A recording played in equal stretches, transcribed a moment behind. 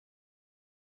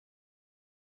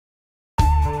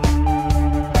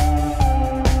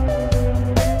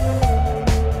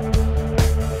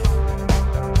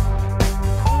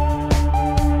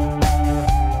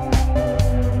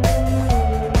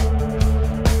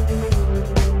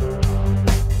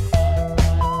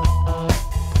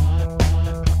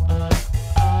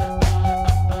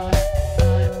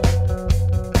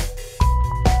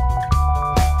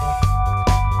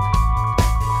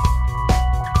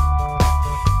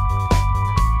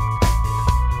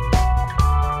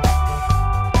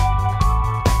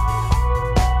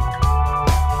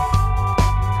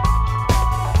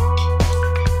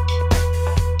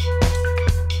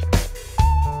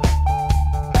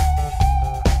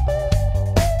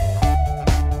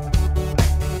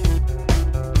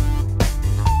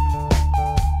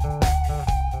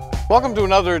Welcome to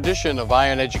another edition of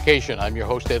eYe Education. I'm your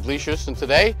host, Ed Lecious, and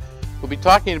today we'll be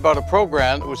talking about a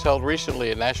program that was held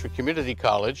recently at Nashua Community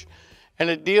College, and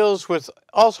it deals with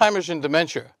Alzheimer's and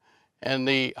dementia and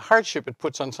the hardship it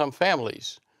puts on some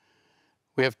families.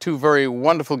 We have two very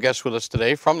wonderful guests with us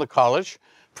today from the college,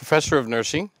 Professor of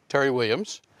Nursing, Terry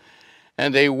Williams,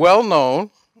 and a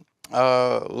well-known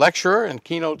lecturer and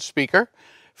keynote speaker,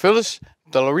 Phyllis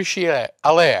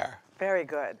DeLaricheliere. Very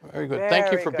good. Very good.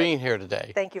 Thank you for being here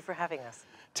today. Thank you for having us.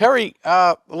 Terry,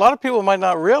 a lot of people might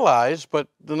not realize, but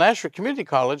the Nashua Community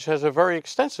College has a very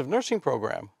extensive nursing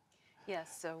program.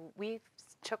 Yes, so we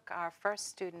took our first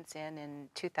students in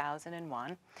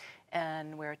 2001,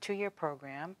 and we're a two-year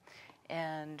program,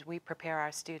 and we prepare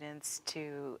our students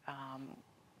to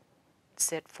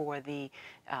sit for the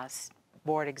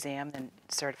board exam, the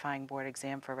certifying board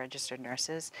exam for registered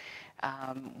nurses.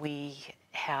 We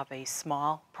have a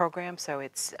small program, so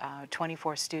it's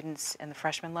 24 students in the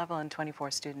freshman level and 24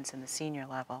 students in the senior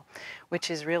level, which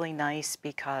is really nice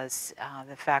because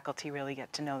the faculty really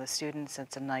get to know the students.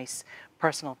 It's a nice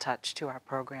personal touch to our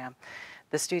program.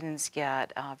 The students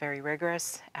get very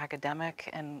rigorous academic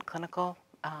and clinical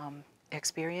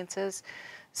experiences.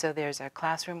 So there's a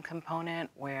classroom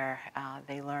component where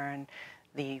they learn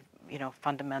the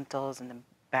fundamentals and the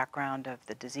background of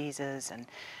the diseases,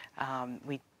 and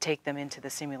we take them into the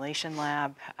simulation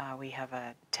lab. We have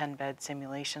a 10-bed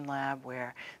simulation lab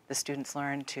where the students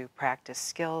learn to practice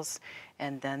skills,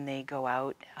 and then they go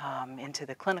out into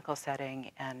the clinical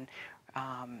setting, and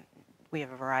we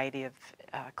have a variety of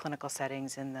clinical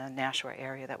settings in the Nashua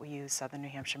area that we use: Southern New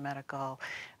Hampshire Medical,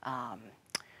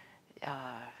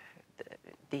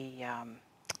 the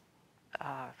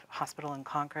hospital in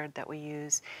Concord that we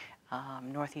use,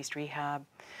 Northeast Rehab.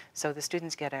 So the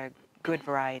students get a good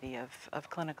variety of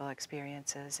clinical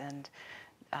experiences, and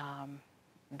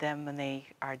then when they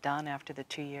are done after the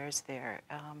 2 years, they're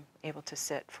able to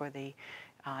sit for the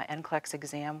NCLEX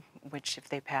exam, which if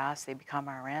they pass, they become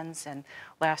RNs. And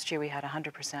last year we had a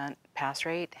 100% pass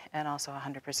rate and also a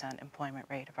 100% employment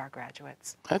rate of our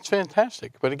graduates. That's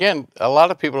fantastic. But again, a lot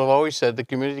of people have always said the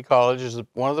community college is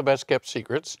one of the best kept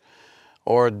secrets,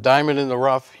 or a diamond in the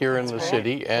rough here in the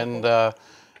city. And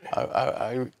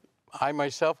I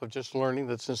myself am just learning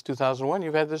that since 2001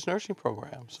 you've had this nursing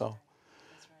program. So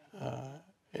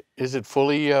is it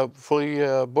fully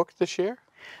booked this year?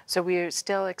 So we're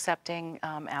still accepting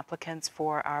applicants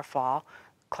for our fall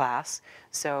class.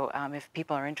 So if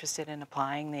people are interested in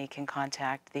applying, they can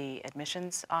contact the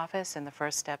admissions office, and the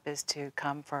first step is to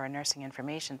come for a nursing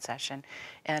information session,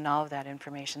 and all of that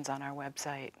information's on our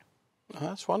website. Oh,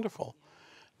 that's wonderful.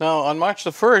 Now, on March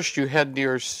the 1st, you had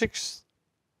your 6th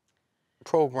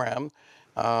program,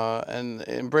 and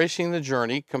Embracing the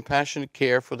Journey, Compassionate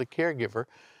Care for the Caregiver,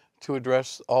 to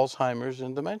address Alzheimer's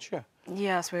and dementia.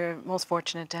 Yes, we're most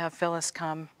fortunate to have Phyllis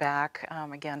come back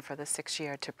again for the 6th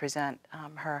year to present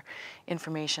her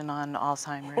information on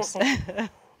Alzheimer's.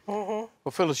 Well,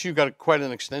 Phyllis, you've got quite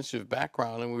an extensive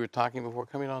background, and we were talking before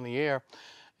coming on the air,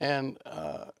 and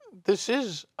this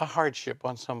is a hardship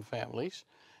on some families,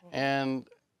 and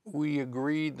we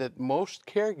agreed that most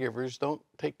caregivers don't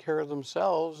take care of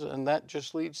themselves, and that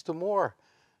just leads to more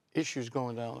issues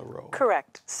going down the road.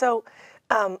 Correct. So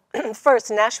first,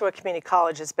 Nashua Community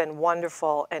College has been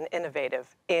wonderful and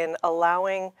innovative in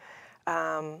allowing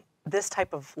this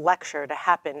type of lecture to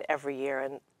happen every year,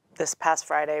 and this past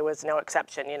Friday was no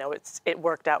exception. It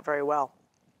worked out very well.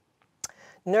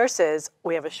 Nurses,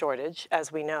 we have a shortage,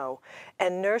 as we know,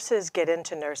 and nurses get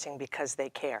into nursing because they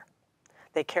care.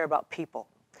 They care about people.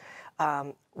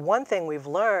 One thing we've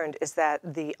learned is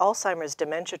that the Alzheimer's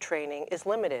dementia training is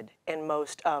limited in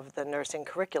most of the nursing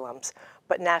curriculums,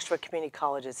 but Nashua Community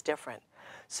College is different.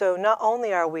 So not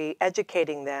only are we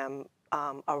educating them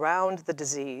around the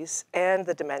disease and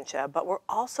the dementia, but we're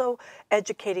also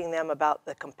educating them about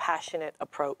the compassionate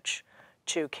approach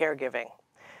to caregiving.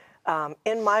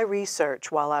 In my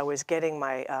research, while I was getting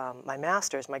my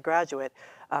master's, my graduate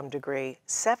degree,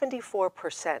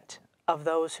 74% of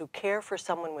those who care for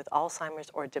someone with Alzheimer's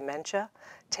or dementia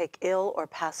take ill or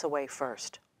pass away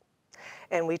first.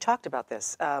 And we talked about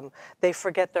this. They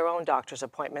forget their own doctor's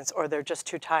appointments, or they're just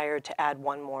too tired to add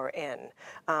one more in.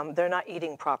 They're not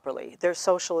eating properly. Their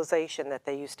socialization that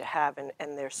they used to have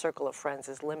and their circle of friends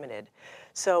is limited.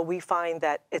 So we find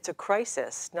that it's a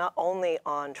crisis, not only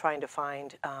on trying to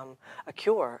find a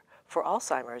cure for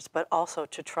Alzheimer's, but also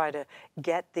to try to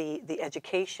get the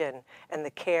education and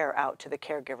the care out to the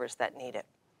caregivers that need it.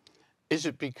 Is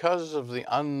it because of the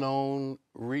unknown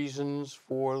reasons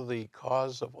for the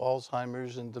cause of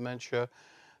Alzheimer's and dementia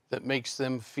that makes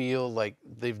them feel like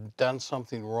they've done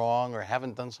something wrong or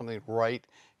haven't done something right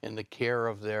in the care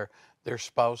of their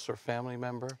spouse or family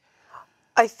member?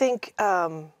 I think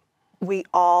we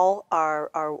all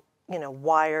are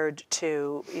wired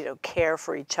to, care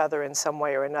for each other in some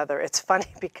way or another. It's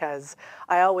funny because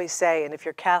I always say, and if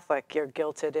you're Catholic, you're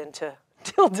guilted into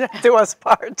till death do us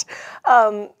part.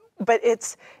 But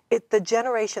it's the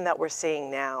generation that we're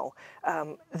seeing now.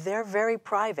 They're very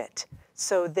private.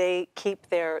 So they keep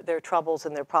their troubles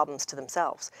and their problems to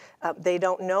themselves. They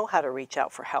don't know how to reach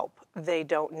out for help. They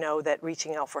don't know that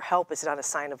reaching out for help is not a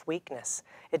sign of weakness.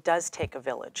 It does take a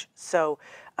village. So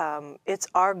it's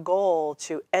our goal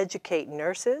to educate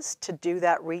nurses to do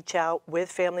that reach out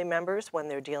with family members when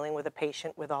they're dealing with a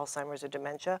patient with Alzheimer's or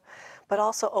dementia, but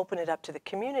also open it up to the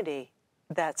community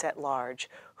that's at large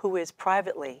who is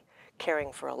privately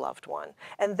caring for a loved one.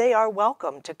 And they are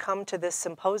welcome to come to this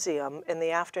symposium in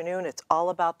the afternoon. It's all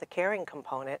about the caring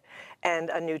component and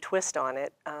a new twist on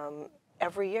it.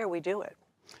 Every year we do it.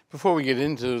 Before we get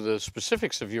into the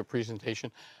specifics of your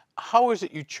presentation, how is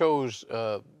it you chose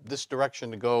this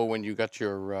direction to go when you got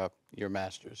your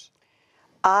master's?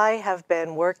 I have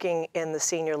been working in the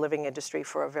senior living industry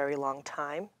for a very long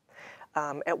time.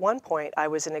 At one point, I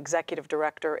was an executive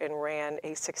director and ran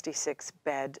a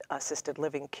 66-bed assisted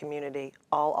living community,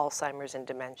 all Alzheimer's and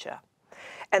dementia.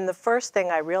 And the first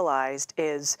thing I realized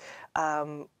is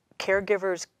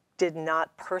caregivers did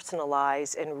not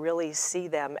personalize and really see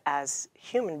them as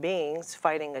human beings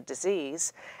fighting a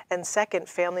disease. And second,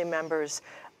 family members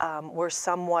were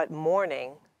somewhat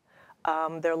mourning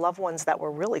their loved ones that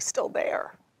were really still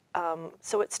there.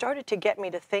 So it started to get me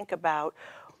to think about,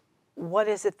 what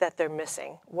is it that they're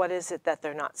missing? What is it that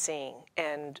they're not seeing?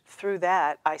 And through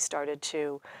that, I started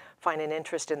to find an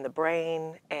interest in the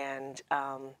brain and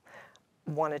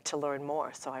wanted to learn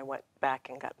more. So I went back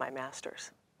and got my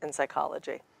master's in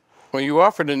psychology. Well, you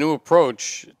offered a new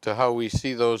approach to how we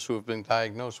see those who have been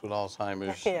diagnosed with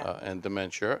Alzheimer's and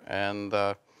dementia, and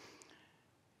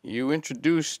you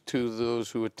introduced to those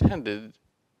who attended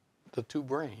the two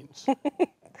brains.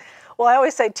 Well, I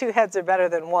always say two heads are better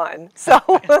than one. So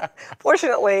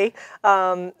fortunately,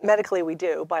 medically we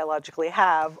do biologically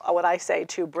have what I say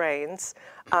two brains.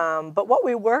 But what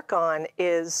we work on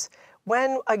is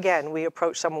when, again, we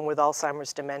approach someone with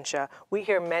Alzheimer's dementia, we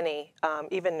hear many,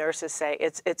 even nurses say,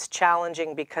 it's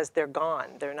challenging because they're gone,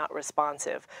 they're not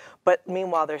responsive. But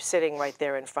meanwhile, they're sitting right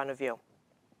there in front of you.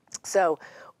 So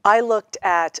I looked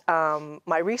at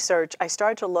my research, I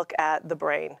started to look at the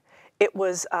brain. It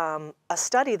was a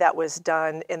study that was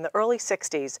done in the early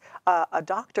 60s. A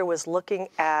doctor was looking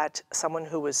at someone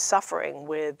who was suffering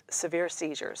with severe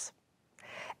seizures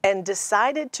and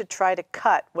decided to try to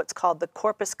cut what's called the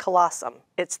corpus callosum.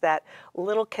 It's that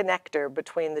little connector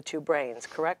between the two brains,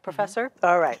 correct, Professor? Mm-hmm.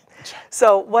 All right.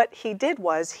 So what he did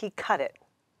was he cut it.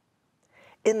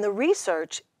 In the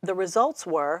research, the results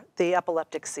were the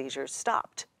epileptic seizures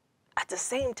stopped. At the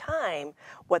same time,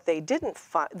 what they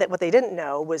didn't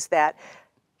know was that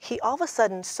he all of a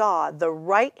sudden saw the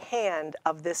right hand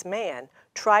of this man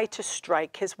try to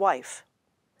strike his wife,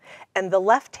 and the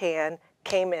left hand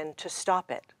came in to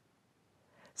stop it.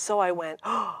 So I went,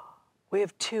 oh, we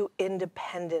have two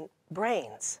independent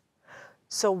brains.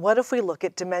 So what if we look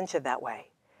at dementia that way?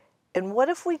 And what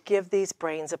if we give these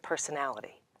brains a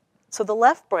personality? So the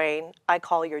left brain, I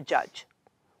call your judge.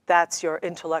 That's your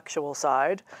intellectual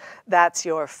side. That's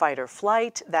your fight or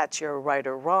flight. That's your right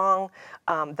or wrong.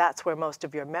 That's where most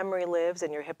of your memory lives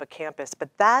in your hippocampus. But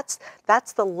that's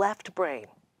the left brain.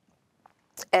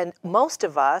 And most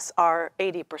of us,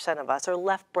 80% of us, are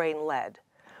left brain led.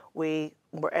 We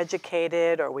were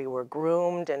educated or we were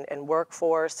groomed in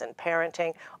workforce and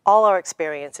parenting. All our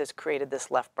experiences created this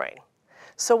left brain.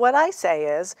 So what I say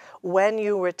is, when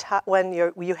you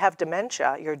have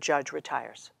dementia, your judge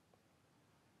retires.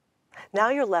 Now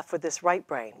you're left with this right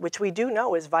brain, which we do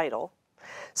know is vital.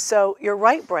 So your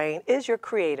right brain is your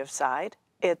creative side.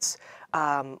 It's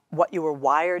what you were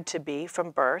wired to be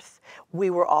from birth. We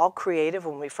were all creative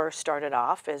when we first started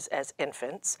off as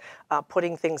infants,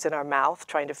 putting things in our mouth,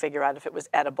 trying to figure out if it was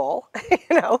edible,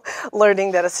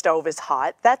 learning that a stove is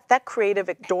hot. That creative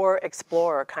door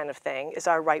explorer kind of thing is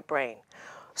our right brain.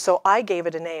 So I gave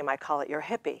it a name. I call it your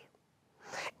hippie.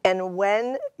 And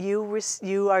when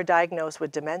you are diagnosed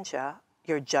with dementia,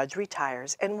 your judge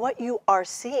retires. And what you are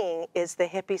seeing is the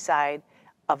hippie side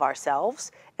of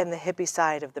ourselves and the hippie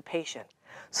side of the patient.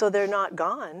 So they're not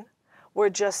gone. We're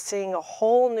just seeing a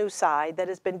whole new side that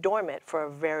has been dormant for a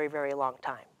very, very long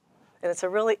time. And it's a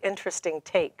really interesting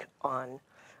take on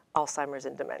Alzheimer's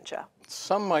and dementia.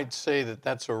 Some might say that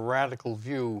that's a radical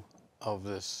view of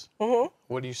this. Mm-hmm.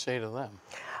 What do you say to them?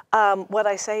 What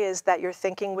I say is that you're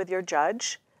thinking with your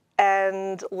judge,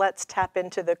 and let's tap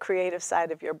into the creative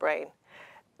side of your brain.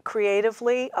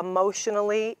 Creatively,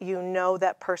 emotionally, you know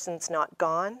that person's not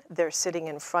gone. They're sitting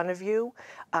in front of you.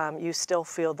 You still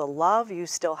feel the love. You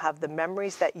still have the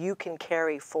memories that you can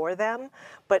carry for them.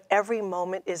 But every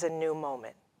moment is a new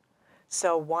moment.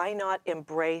 So why not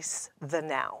embrace the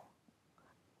now?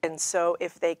 And so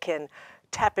if they can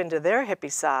tap into their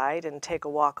hippie side and take a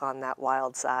walk on that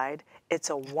wild side,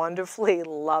 it's a wonderfully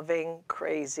loving,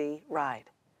 crazy ride.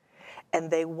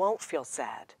 And they won't feel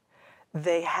sad.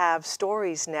 They have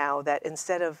stories now that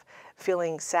instead of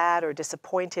feeling sad or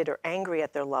disappointed or angry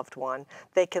at their loved one,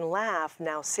 they can laugh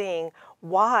now seeing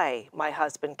why my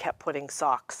husband kept putting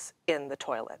socks in the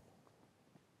toilet.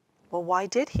 Well, why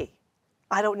did he?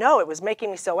 I don't know. It was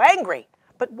making me so angry.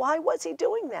 But why was he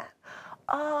doing that?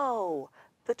 Oh,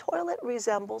 the toilet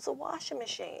resembles a washing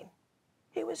machine.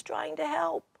 He was trying to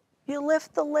help. You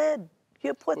lift the lid.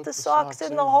 You put the socks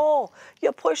in the hole.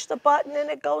 You push the button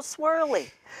and it goes swirly.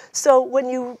 So when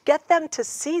you get them to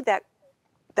see that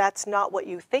that's not what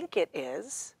you think it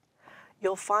is,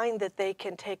 you'll find that they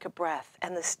can take a breath,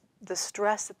 and the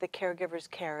stress that the caregivers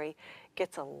carry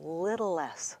gets a little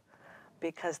less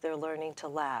because they're learning to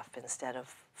laugh instead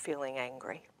of feeling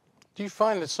angry. Do you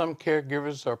find that some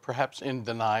caregivers are perhaps in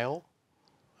denial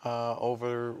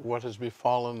over what has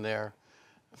befallen their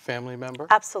family member?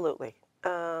 Absolutely.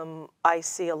 I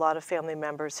see a lot of family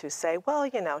members who say, well,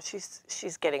 you know,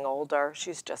 she's getting older,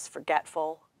 she's just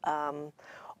forgetful.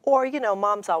 Or, you know,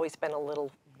 mom's always been a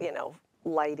little, you know,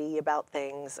 lighty about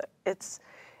things. It's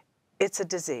a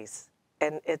disease,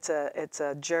 and it's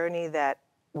a journey that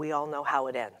we all know how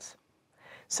it ends.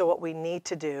 So what we need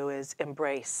to do is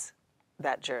embrace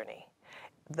that journey.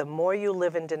 The more you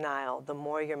live in denial, the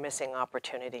more you're missing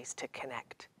opportunities to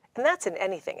connect. And that's in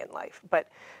anything in life, but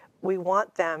we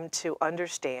want them to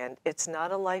understand it's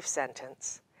not a life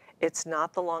sentence, it's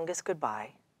not the longest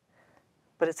goodbye,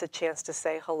 but it's a chance to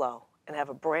say hello and have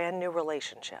a brand new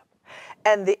relationship.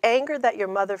 And the anger that your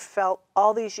mother felt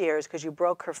all these years because you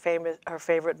broke her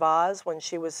favorite vase when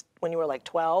you were like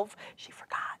 12, she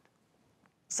forgot.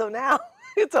 So now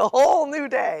it's a whole new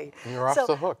day. You're off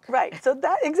the hook. Right. So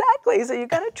that exactly. So you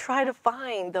got to try to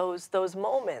find those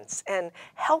moments and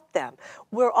help them.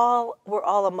 We're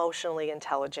all emotionally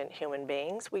intelligent human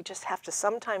beings. We just have to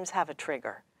sometimes have a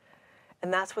trigger.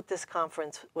 And that's what this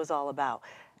conference was all about.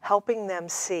 Helping them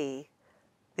see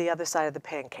the other side of the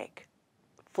pancake.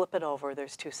 Flip it over,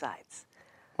 there's two sides.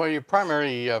 Well, you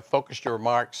primarily focused your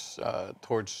remarks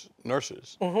towards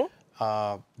nurses.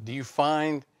 Mm-hmm. Do you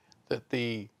find that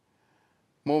the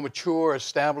more mature,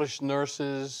 established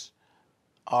nurses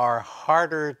are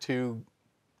harder to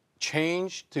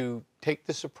change, to take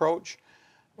this approach,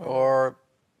 or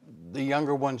the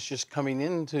younger ones just coming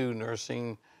into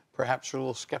nursing perhaps are a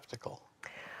little skeptical?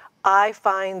 I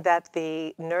find that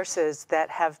the nurses that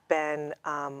have been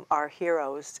our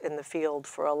heroes in the field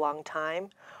for a long time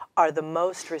are the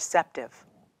most receptive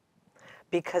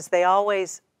because they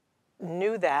always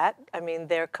knew that. I mean,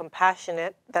 they're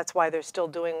compassionate. That's why they're still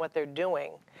doing what they're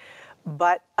doing.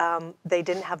 But they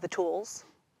didn't have the tools,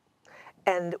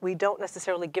 and we don't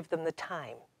necessarily give them the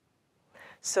time.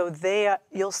 So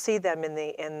you'll see them in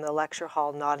the lecture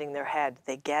hall nodding their head.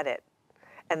 They get it,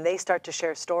 and they start to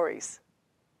share stories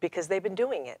because they've been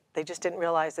doing it. They just didn't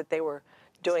realize that they were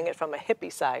doing it from a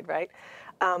hippie side, right?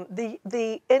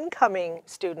 The incoming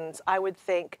students, I would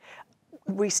think,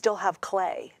 we still have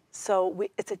clay. So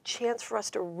it's a chance for us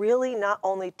to really not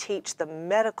only teach the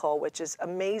medical, which is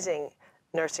amazing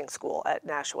nursing school at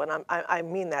Nashua, and I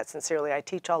mean that sincerely. I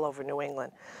teach all over New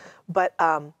England. But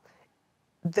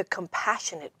the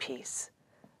compassionate piece,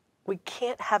 we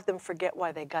can't have them forget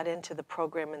why they got into the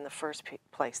program in the first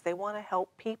place. They want to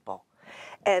help people.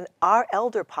 And our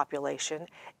elder population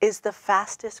is the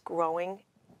fastest growing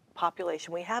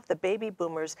population we have. The baby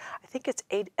boomers, I think it's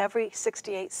every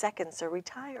 68 seconds are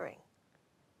retiring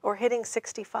or hitting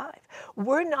 65.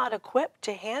 We're not equipped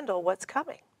to handle what's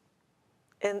coming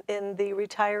in the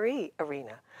retiree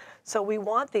arena. So we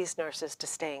want these nurses to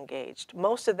stay engaged.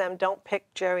 Most of them don't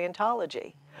pick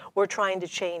gerontology. We're trying to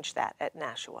change that at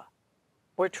Nashua.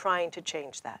 We're trying to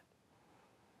change that.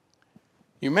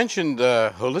 You mentioned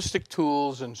holistic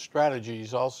tools and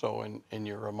strategies also in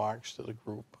your remarks to the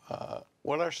group.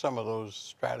 What are some of those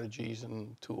strategies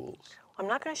and tools? I'm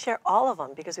not going to share all of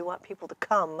them because we want people to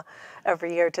come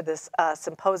every year to this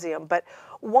symposium, but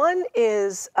one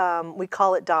is, we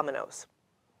call it dominoes.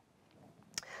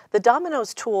 The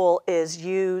dominoes tool is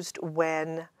used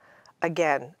when,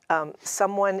 again,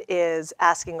 someone is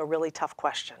asking a really tough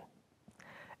question,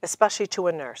 especially to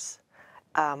a nurse.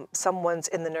 someone's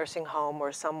in the nursing home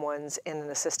or someone's in an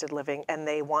assisted living and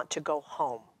they want to go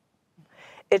home.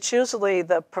 It's usually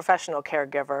the professional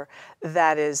caregiver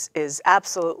that is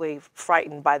absolutely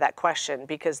frightened by that question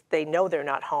because they know they're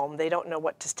not home. They don't know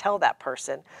what to tell that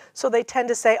person. So they tend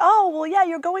to say, oh, well, yeah,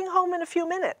 you're going home in a few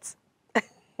minutes.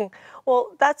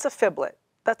 Well, that's a fiblet.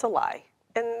 That's a lie.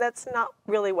 And that's not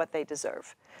really what they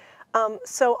deserve.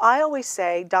 So I always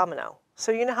say domino.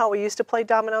 So you know how we used to play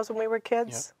dominoes when we were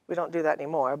kids? Yep. We don't do that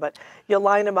anymore, but you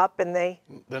line them up and they...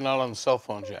 They're not on the cell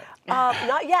phones yet.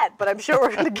 Not yet, but I'm sure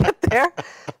we're going to get there.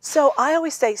 So I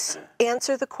always say,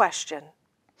 answer the question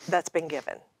that's been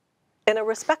given in a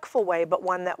respectful way, but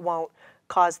one that won't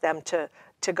cause them to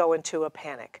go into a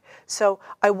panic. So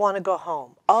I want to go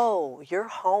home. Oh, your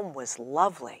home was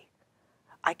lovely.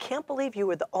 I can't believe you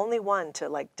were the only one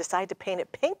to decide to paint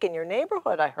it pink in your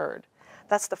neighborhood, I heard.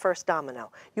 That's the first domino.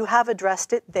 You have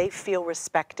addressed it. They feel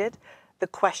respected. The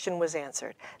question was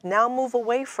answered. Now move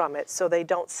away from it so they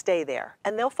don't stay there,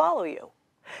 and they'll follow you.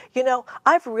 You know,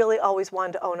 I've really always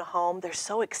wanted to own a home. They're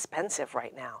so expensive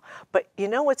right now. But you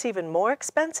know what's even more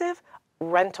expensive?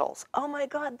 Rentals. Oh my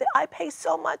God, I pay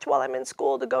so much while I'm in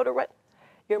school to go to rent.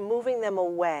 You're moving them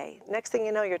away. Next thing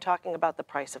you know, you're talking about the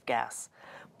price of gas.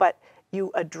 But you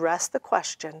address the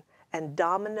question and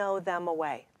domino them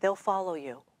away. They'll follow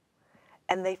you.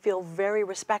 And they feel very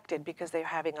respected because they're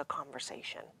having a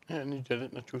conversation. Yeah, and you did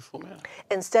it in a truthful manner.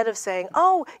 Instead of saying,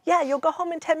 oh, yeah, you'll go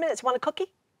home in 10 minutes. Want a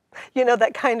cookie? You know,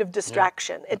 that kind of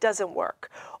distraction. Yeah. It doesn't work.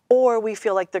 Or we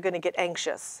feel like they're going to get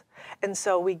anxious. And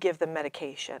so we give them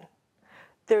medication.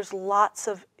 There's lots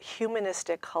of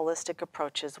humanistic, holistic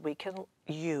approaches we can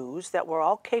use that we're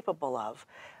all capable of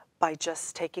by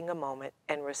just taking a moment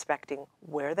and respecting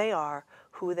where they are,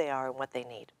 who they are, and what they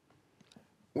need.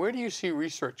 Where do you see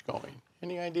research going?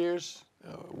 Any ideas?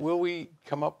 Will we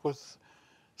come up with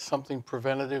something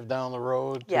preventative down the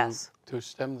road to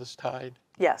stem this tide?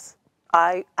 Yes,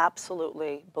 I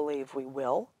absolutely believe we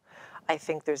will. I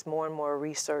think there's more and more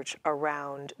research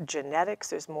around genetics.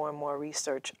 There's more and more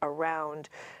research around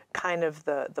kind of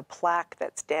the plaque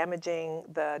that's damaging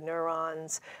the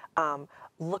neurons.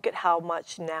 Look at how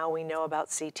much now we know about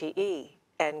CTE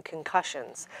and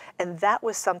concussions. And that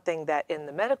was something that in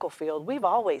the medical field we've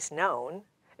always known,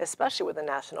 especially with the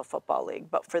National Football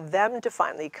League. But for them to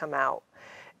finally come out,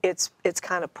 it's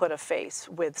kind of put a face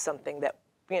with something that,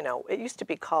 you know, it used to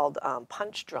be called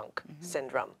punch drunk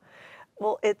syndrome.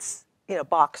 Well, it's, you know,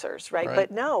 boxers, right? But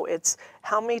no, it's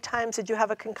how many times did you have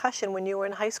a concussion when you were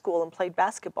in high school and played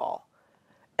basketball?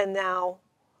 And now,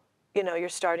 you know, you're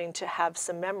starting to have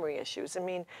some memory issues. I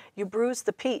mean, you bruise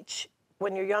the peach.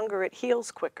 When you're younger, it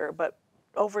heals quicker, but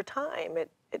over time,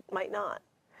 it might not.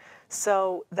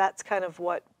 So that's kind of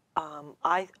what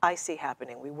I see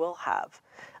happening. We will have.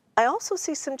 I also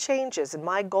see some changes, and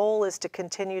my goal is to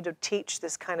continue to teach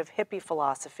this kind of hippie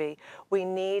philosophy. We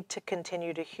need to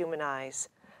continue to humanize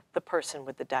the person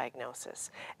with the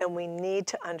diagnosis, and we need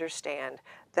to understand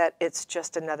that it's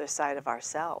just another side of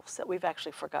ourselves that we've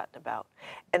actually forgotten about.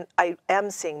 And I am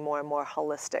seeing more and more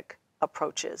holistic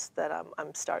approaches that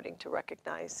I'm starting to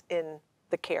recognize in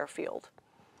the care field.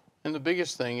 And the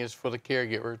biggest thing is for the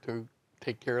caregiver to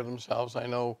take care of themselves. I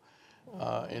know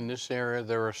in this area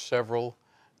there are several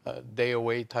day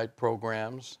away type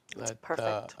programs that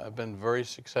have been very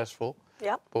successful.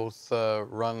 Yep. Both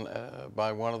run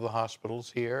by one of the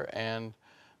hospitals here, and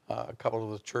a couple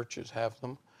of the churches have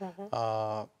them.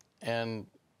 And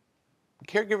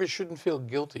caregivers shouldn't feel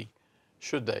guilty,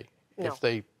 should they? No. If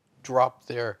they drop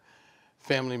their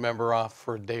family member off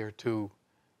for a day or two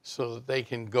so that they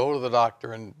can go to the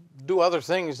doctor and do other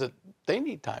things that they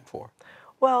need time for.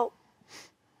 Well,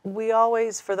 we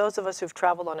always, for those of us who've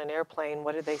traveled on an airplane,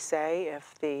 what do they say?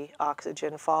 If the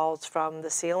oxygen falls from the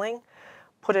ceiling,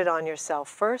 put it on yourself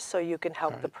first so you can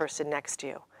help the person next to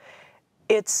you.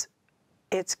 It's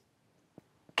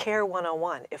care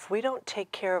 101. If we don't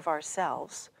take care of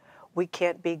ourselves, we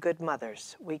can't be good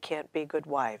mothers. We can't be good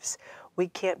wives. We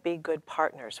can't be good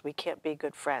partners. We can't be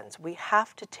good friends. We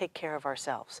have to take care of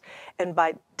ourselves. And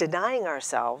by denying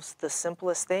ourselves the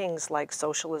simplest things like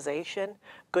socialization,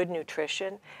 good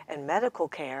nutrition, and medical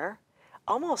care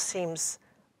almost seems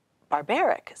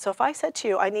barbaric. So if I said to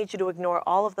you, I need you to ignore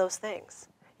all of those things,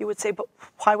 you would say, but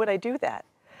why would I do that?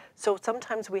 So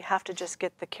sometimes we have to just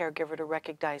get the caregiver to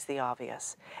recognize the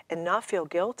obvious and not feel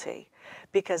guilty,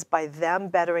 because by them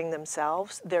bettering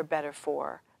themselves, they're better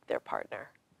for their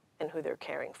partner and who they're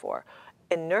caring for.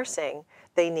 In nursing,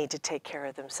 they need to take care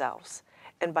of themselves.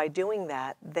 And by doing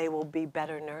that, they will be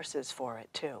better nurses for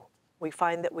it too. We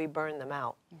find that we burn them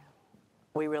out. Yeah.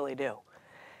 We really do.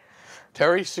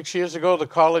 Terry, 6 years ago, the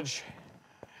college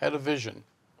had a vision.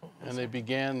 And they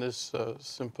began this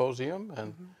symposium,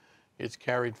 and it's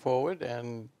carried forward,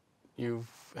 and you've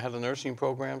had a nursing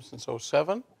program since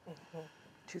 '07?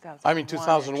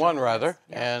 2001 rather, yes,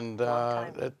 yeah. and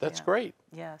that's Yeah. great.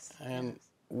 Yes. And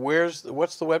yes.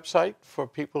 what's the website for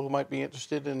people who might be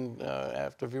interested in,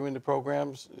 after viewing the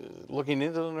programs, looking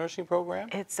into the nursing program?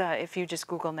 It's if you just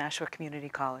Google Nashua Community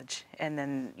College, and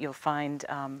then you'll find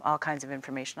all kinds of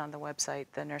information on the website.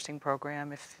 The nursing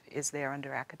program is there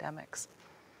under academics.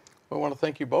 I want to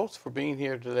thank you both for being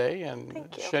here today and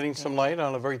Thank you. shedding some light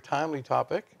on a very timely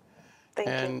topic, Thank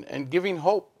you. and giving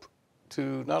hope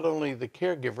to not only the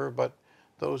caregiver, but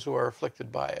those who are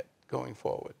afflicted by it going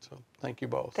forward. So thank you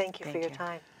both. Thank you for Thank your you.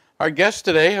 time. Our guests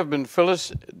today have been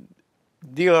Phyllis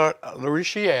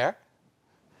DeLaricheliere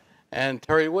and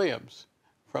Terry Williams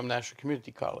from Nashua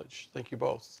Community College. Thank you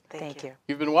both. Thank you.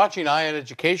 You've been watching eYe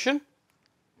Education.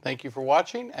 Thank you for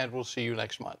watching, and we'll see you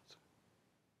next month.